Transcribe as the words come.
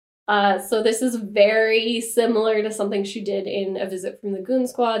So this is very similar to something she did in A Visit from the Goon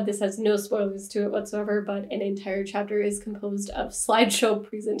Squad. This has no spoilers to it whatsoever, but an entire chapter is composed of slideshow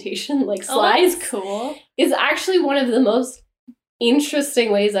presentation, like slides. Oh, that's cool. It's actually one of the most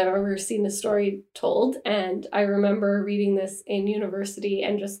interesting ways I've ever seen a story told, and I remember reading this in university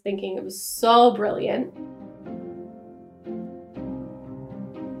and just thinking it was so brilliant.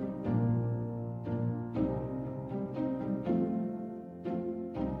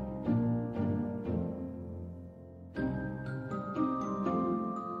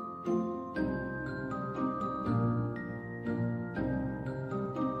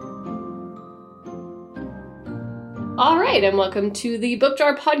 All right, and welcome to the Book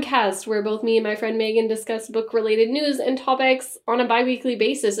Jar podcast, where both me and my friend Megan discuss book-related news and topics on a bi-weekly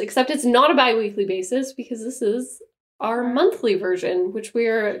basis, except it's not a bi-weekly basis because this is our monthly version, which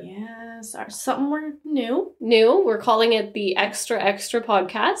we're... Yes, something we're new. We're calling it the Extra Extra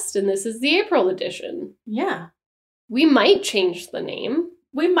podcast, and this is the April edition. Yeah. We might change the name.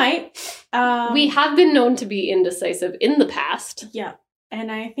 We might. We have been known to be indecisive in the past. Yeah. And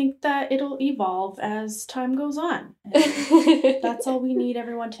I think that it'll evolve as time goes on. That's all we need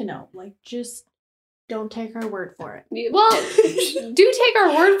everyone to know. Like, just don't take our word for it. Well, do take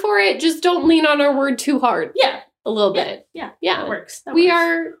our word for it. Just don't lean on our word too hard. Yeah. A little bit. Yeah. Yeah. That works. We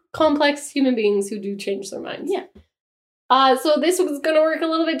are complex human beings who do change their minds. Yeah. So this was going to work a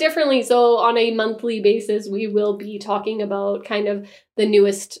little bit differently. So on a monthly basis, we will be talking about kind of the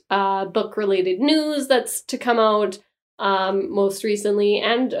newest book-related news that's to come out. Most recently,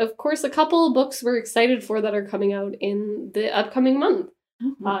 and of course a couple of books we're excited for that are coming out in the upcoming month.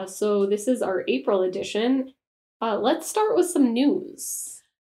 Mm-hmm. So this is our April edition. Let's start with some news.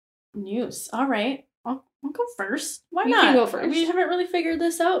 All right. I'll go first. Why You not? can go first. We haven't really figured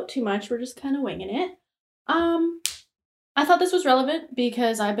this out too much. We're just kind of winging it. I thought this was relevant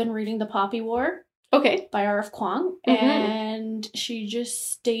because I've been reading The Poppy War. Okay. By R.F. Kuang, and she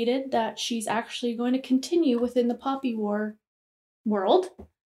just stated that she's actually going to continue within the Poppy War world.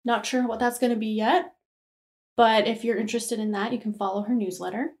 Not sure what that's going to be yet, but if you're interested in that, you can follow her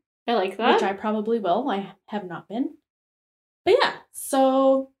newsletter. I like that. Which I probably will. I have not been. But yeah,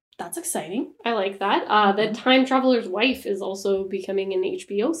 so that's exciting. I like that. The Time Traveler's Wife is also becoming an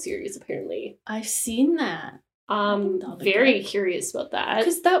HBO series, apparently. I've seen that. Very curious about that.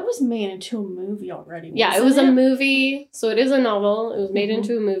 Because that was made into a movie already. Yeah, it was a movie. So it is a novel. It was made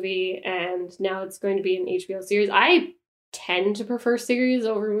into a movie, and now it's going to be an HBO series. I tend to prefer series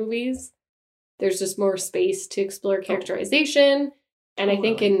over movies. There's just more space to explore characterization. And I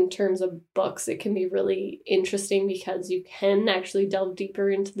think in terms of books, it can be really interesting because you can actually delve deeper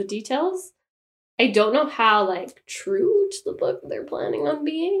into the details. I don't know how, true to the book they're planning on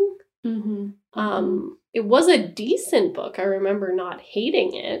being. It was a decent book. I remember not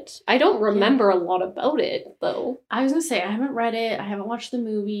hating it. I don't remember a lot about it, though. I was going to say, I haven't read it. I haven't watched the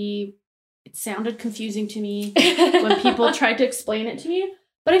movie. It sounded confusing to me when people tried to explain it to me.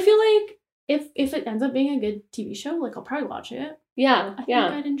 But I feel like if it ends up being a good TV show, I'll probably watch it. Yeah, I think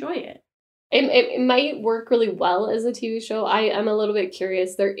I'd enjoy it. It might work really well as a TV show. I am a little bit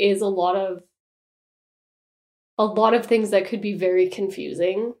curious. There is a lot of things that could be very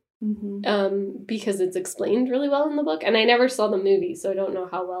confusing. Because it's explained really well in the book, and I never saw the movie, so I don't know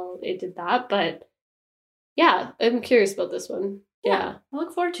how well it did that, but yeah, I'm curious about this one. Yeah. I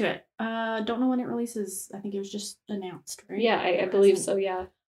look forward to it. Don't know when it releases. I think it was just announced, right? Yeah, I believe so, yeah.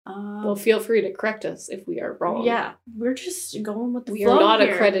 Well, feel free to correct us if we are wrong. Yeah, we're just going with the flow. We are not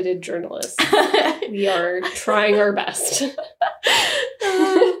here. Accredited journalists. We are trying our best.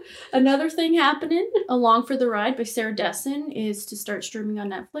 Another thing happening, Along for the Ride by Sarah Dessen, is to start streaming on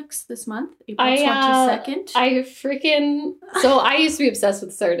Netflix this month, April 22nd. So I used to be obsessed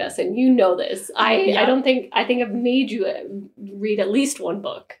with Sarah Dessen. You know this. I think I've made you read at least one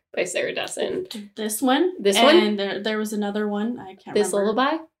book by Sarah Dessen. This one? And there was another one. I can't remember. This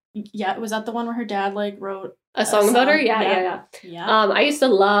Lullaby? Yeah, was that the one where her dad wrote a song about her? Yeah. I used to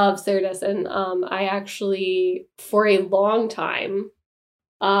love Sarah Dessen. I actually, for a long time,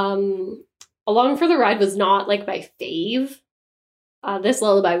 Along for the Ride was not my fave. This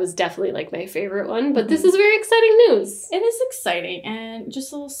Lullaby was definitely my favorite one, but this is very exciting news. It is exciting, and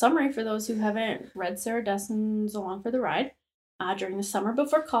just a little summary for those who haven't read Sarah Dessen's Along for the Ride. During the summer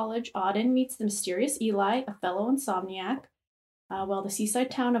before college, Auden meets the mysterious Eli, a fellow insomniac. While the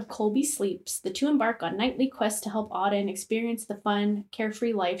seaside town of Colby sleeps, the two embark on nightly quests to help Auden experience the fun,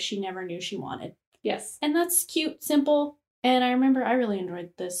 carefree life she never knew she wanted. Yes. And that's cute, simple, and I remember I really enjoyed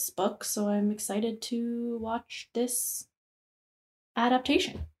this book, so I'm excited to watch this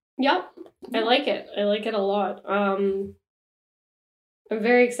adaptation. Yep. I like it. I like it a lot. I'm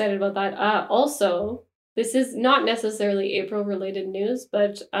very excited about that. Also, this is not necessarily April-related news,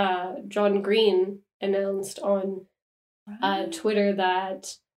 but John Green announced on Twitter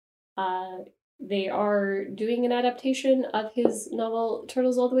that they are doing an adaptation of his novel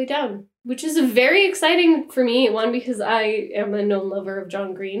Turtles All the Way Down, which is very exciting for me. One, because I am a known lover of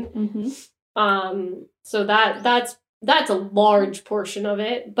John Green. Mm-hmm. So that's a large portion of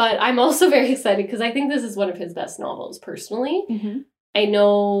it. But I'm also very excited because I think this is one of his best novels, personally. Mm-hmm. I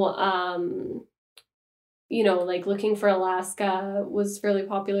know, like Looking for Alaska was fairly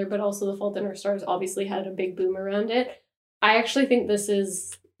popular, but also The Fault in Our Stars obviously had a big boom around it. I actually think this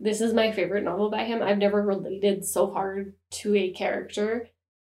is my favorite novel by him. I've never related so hard to a character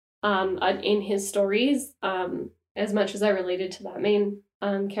in his stories as much as I related to that main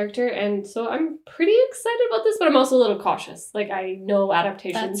character. And so I'm pretty excited about this, but I'm also a little cautious. Like, I know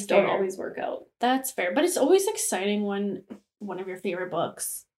adaptations don't always work out. That's fair. But it's always exciting when one of your favorite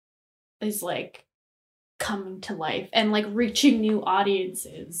books is like coming to life and like reaching new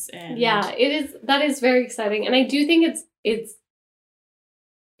audiences. And yeah, that is very exciting. And I do think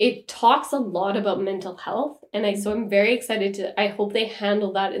it talks a lot about mental health, and so I'm very excited I hope they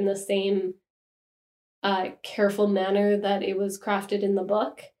handle that in the same careful manner that it was crafted in the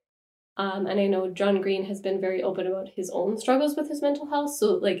book. And I know John Green has been very open about his own struggles with his mental health,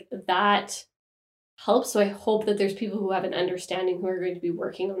 so like that helps. So I hope that there's people who have an understanding who are going to be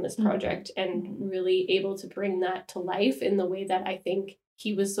working on this project and really able to bring that to life in the way that I think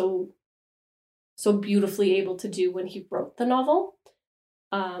he was so beautifully able to do when he wrote the novel.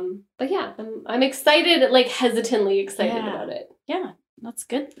 But yeah, I'm excited, like hesitantly excited about it. Yeah, that's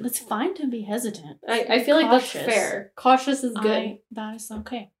good. It's fine to be hesitant. I feel like that's fair. Cautious is good. That is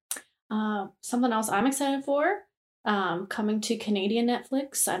okay. Something else I'm excited for, coming to Canadian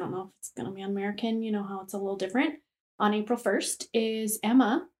Netflix. I don't know if it's gonna be on American. You know how it's a little different. On April 1st is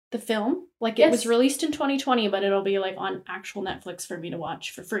Emma, the film. Like, it was released in 2020, but it'll be like on actual Netflix for me to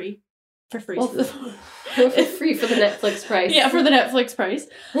watch for free. For free. Well, for free for the Netflix price. Yeah, for the Netflix price.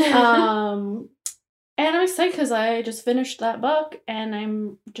 And I'm excited because I just finished that book, and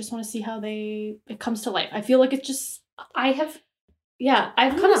I'm just want to see how it comes to life. I feel like it's just I've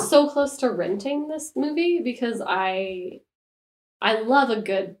come so close to renting this movie because I love a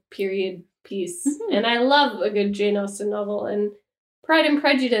good period piece, and I love a good Jane Austen novel. And Pride and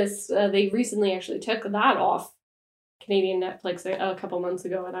Prejudice, they recently actually took that off Canadian Netflix a couple months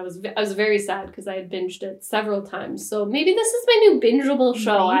ago, and I was very sad because I had binged it several times. So maybe this is my new bingeable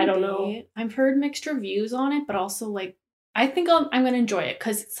show. Maybe. I don't know. I've heard mixed reviews on it, but also like I think I'm gonna enjoy it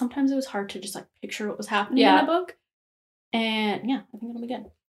because sometimes it was hard to just like picture what was happening in the book. And yeah, I think it'll be good.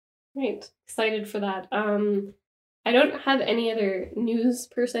 Right, excited for that. I don't have any other news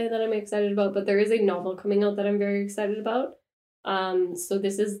per se that I'm excited about, but there is a novel coming out that I'm very excited about. So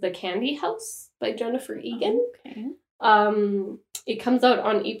this is The Candy House by Jennifer Egan. Okay. It comes out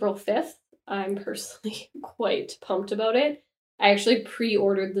on April 5th. I'm personally quite pumped about it. I actually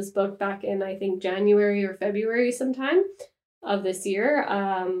pre-ordered this book back in, I think, January or February sometime of this year,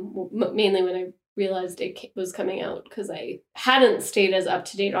 mainly when I realized it was coming out because I hadn't stayed as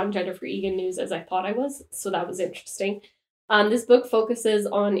up-to-date on Jennifer Egan news as I thought I was, so that was interesting. This book focuses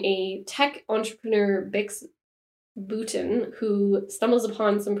on a tech entrepreneur, Bix Boutin, who stumbles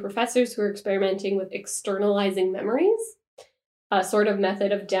upon some professors who are experimenting with externalizing memories, a sort of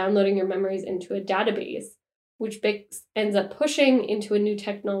method of downloading your memories into a database, which Bix ends up pushing into a new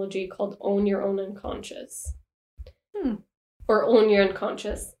technology called Own Your Own Unconscious. Or Own Your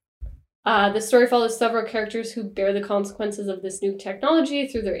Unconscious. The story follows several characters who bear the consequences of this new technology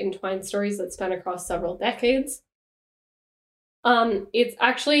through their entwined stories that span across several decades. It's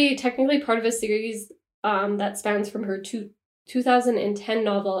actually technically part of a series that spans from her 2010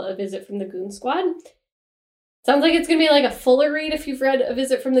 novel, A Visit from the Goon Squad. Sounds like it's going to be like a fuller read if you've read A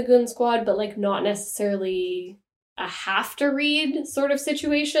Visit from the Goon Squad, but like not necessarily a have-to-read sort of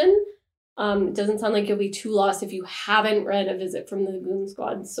situation. It doesn't sound like you'll be too lost if you haven't read A Visit from the Goon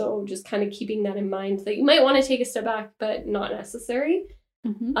Squad, so just kind of keeping that in mind that you might want to take a step back, but not necessary.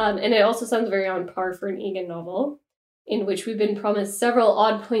 And it also sounds very on par for an Egan novel, in which we've been promised several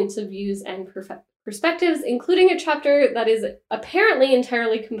odd points of views and perspectives, including a chapter that is apparently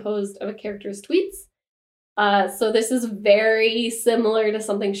entirely composed of a character's tweets. So this is very similar to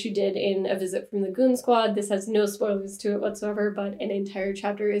something she did in A Visit from the Goon Squad. This has no spoilers to it whatsoever, but an entire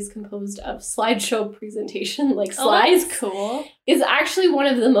chapter is composed of slideshow presentation, like slides. Oh, that's cool. Is actually one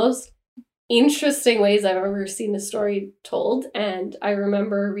of the most interesting ways I've ever seen a story told. And I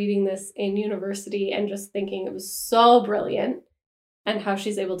remember reading this in university and just thinking it was so brilliant and how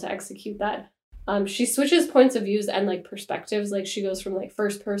she's able to execute that. She switches points of views and like perspectives. Like she goes from like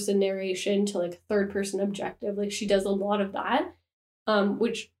first person narration to like third person objective. Like she does a lot of that,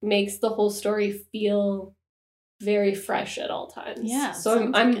 which makes the whole story feel very fresh at all times. Yeah.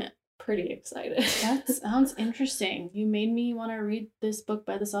 So I'm pretty excited. That sounds interesting. You made me want to read this book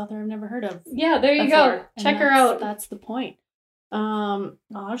by this author I've never heard of. Yeah, there you go. Check her out. That's the point. I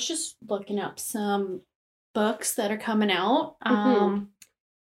was just looking up some books that are coming out.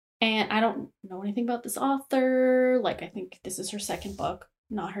 And I don't know anything about this author. Like, I think this is her second book,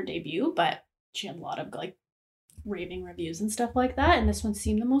 not her debut, but she had a lot of like raving reviews and stuff like that. And this one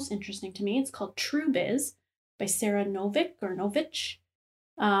seemed the most interesting to me. It's called True Biz by Sarah Novich.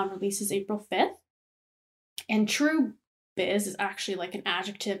 Releases April 5th. And True Biz is actually like an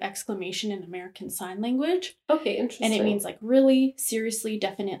adjective exclamation in American Sign Language. Okay, interesting. And it means like really, seriously,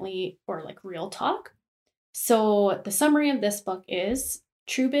 definitely, or like real talk. So the summary of this book is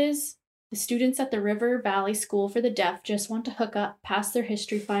True Biz. The students at the River Valley School for the Deaf just want to hook up, pass their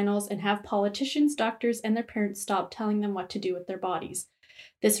history finals, and have politicians, doctors, and their parents stop telling them what to do with their bodies.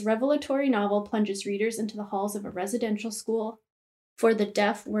 This revelatory novel plunges readers into the halls of a residential school for the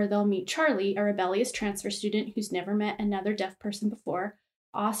deaf, where they'll meet Charlie, a rebellious transfer student who's never met another deaf person before,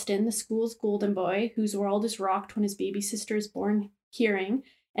 Austin, the school's golden boy, whose world is rocked when his baby sister is born hearing,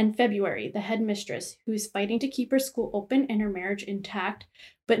 and February, the headmistress, who is fighting to keep her school open and her marriage intact,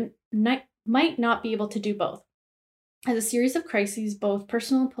 but might not be able to do both. As a series of crises, both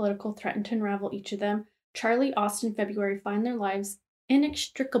personal and political, threaten to unravel each of them, Charlie, Austin, February find their lives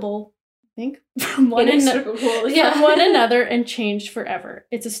inextricable, I think, from one another and changed forever.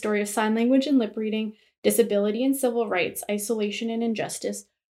 It's a story of sign language and lip reading, disability and civil rights, isolation and injustice,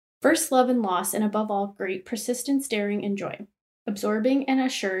 first love and loss, and above all, great persistence, daring, and joy. Absorbing and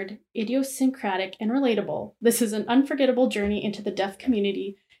assured, idiosyncratic, and relatable, this is an unforgettable journey into the deaf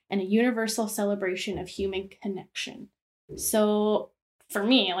community and a universal celebration of human connection. So for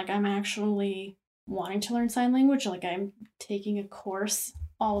me, like, I'm actually wanting to learn sign language. Like, I'm taking a course,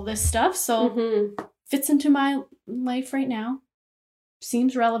 all of this stuff. So fits into my life right now.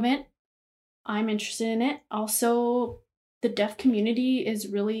 Seems relevant. I'm interested in it. Also, the deaf community is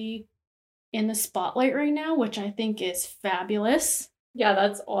really in the spotlight right now, which I think is fabulous. Yeah,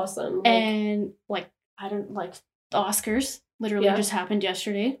 that's awesome. And like, I don't like the Oscars literally just happened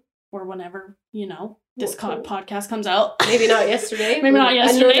yesterday or whenever, you know, this podcast comes out. Maybe not yesterday. Maybe not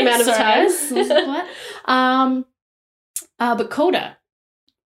yesterday. Amount of time. But Coda,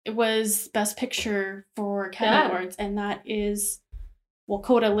 it was Best Picture for Academy Awards, and that is, well,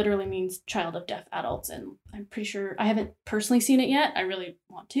 Coda literally means child of deaf adults, and I'm pretty sure, I haven't personally seen it yet. I really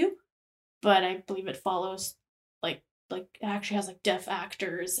want to, but I believe it follows like it actually has like deaf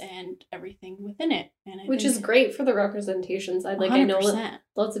actors and everything within it, and which is great for the representation side. Like 100%. I know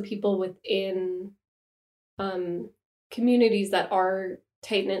lots of people within communities that are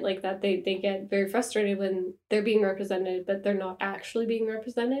tight-knit like that, they get very frustrated when they're being represented but they're not actually being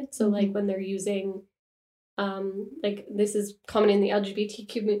represented. So like when they're using like, this is common in the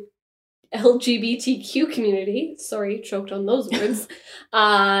LGBTQ community, sorry, choked on those words,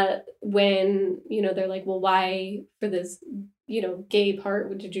 when, you know, they're like, well, why for this, you know, gay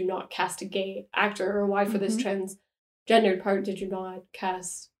part did you not cast a gay actor, or why for this transgendered part did you not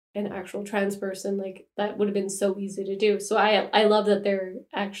cast an actual trans person? Like, that would have been so easy to do. So I love that they're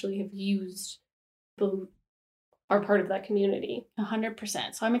actually have used people who are part of that community.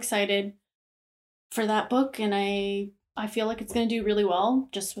 100%. So I'm excited for that book, and I feel like it's going to do really well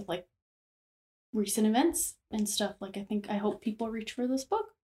just with like recent events and stuff. Like, I hope people reach for this book.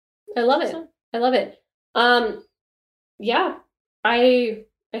 I love it. I love it. Yeah, I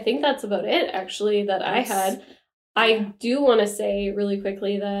think that's about it, actually, that I had. I do want to say really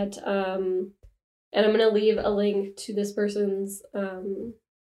quickly that, and I'm going to leave a link to this person's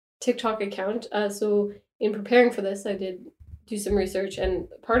TikTok account. So in preparing for this, I did do some research, and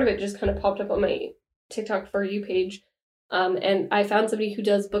part of it just kind of popped up on my TikTok For You page. And I found somebody who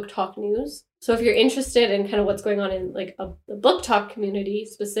does book talk news. So if you're interested in kind of what's going on in like the book talk community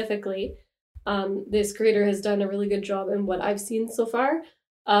specifically, this creator has done a really good job in what I've seen so far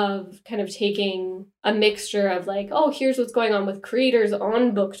of kind of taking a mixture of like, oh, here's what's going on with creators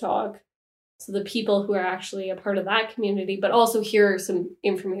on Book Talk, so the people who are actually a part of that community, but also here are some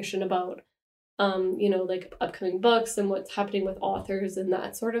information about, you know, like upcoming books and what's happening with authors and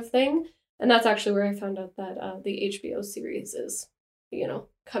that sort of thing. And that's actually where I found out that the HBO series is, you know,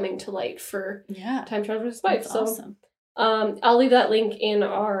 coming to light for Time Traveler's Wife. So awesome. I'll leave that link in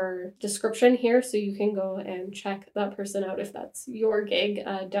our description here, so you can go and check that person out if that's your gig.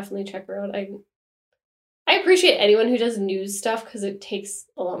 Definitely check her out. I I appreciate anyone who does news stuff because it takes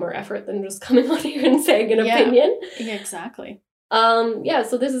a lot more effort than just coming on here and saying an opinion. Yeah, exactly. Yeah,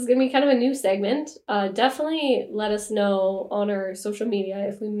 so this is going to be kind of a new segment. Definitely let us know on our social media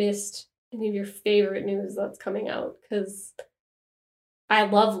if we missed any of your favorite news that's coming out, because I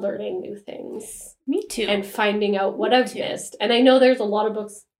love learning new things. Me too. And finding out what I've missed. And I know there's a lot of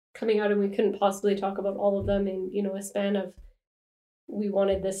books coming out and we couldn't possibly talk about all of them in, a span of, we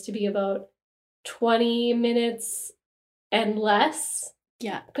wanted this to be about 20 minutes and less.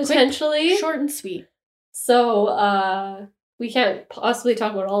 Yeah. Potentially. Quick, short and sweet. So, we can't possibly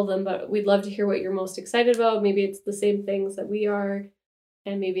talk about all of them, but we'd love to hear what you're most excited about. Maybe it's the same things that we are,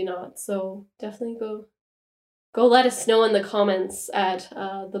 and maybe not. So definitely go let us know in the comments at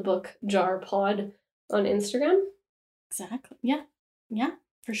the Book Jar Pod on Instagram. Exactly. Yeah. Yeah,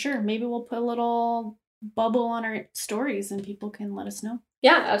 for sure. Maybe we'll put a little bubble on our stories and people can let us know.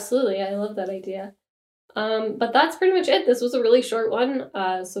 Yeah, absolutely. I love that idea. But that's pretty much it. This was a really short one.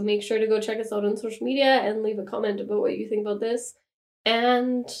 So make sure to go check us out on social media and leave a comment about what you think about this.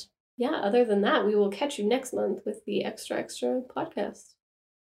 And yeah, other than that, we will catch you next month with the Extra podcast.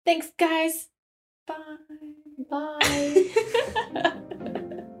 Thanks, guys. Bye. Bye.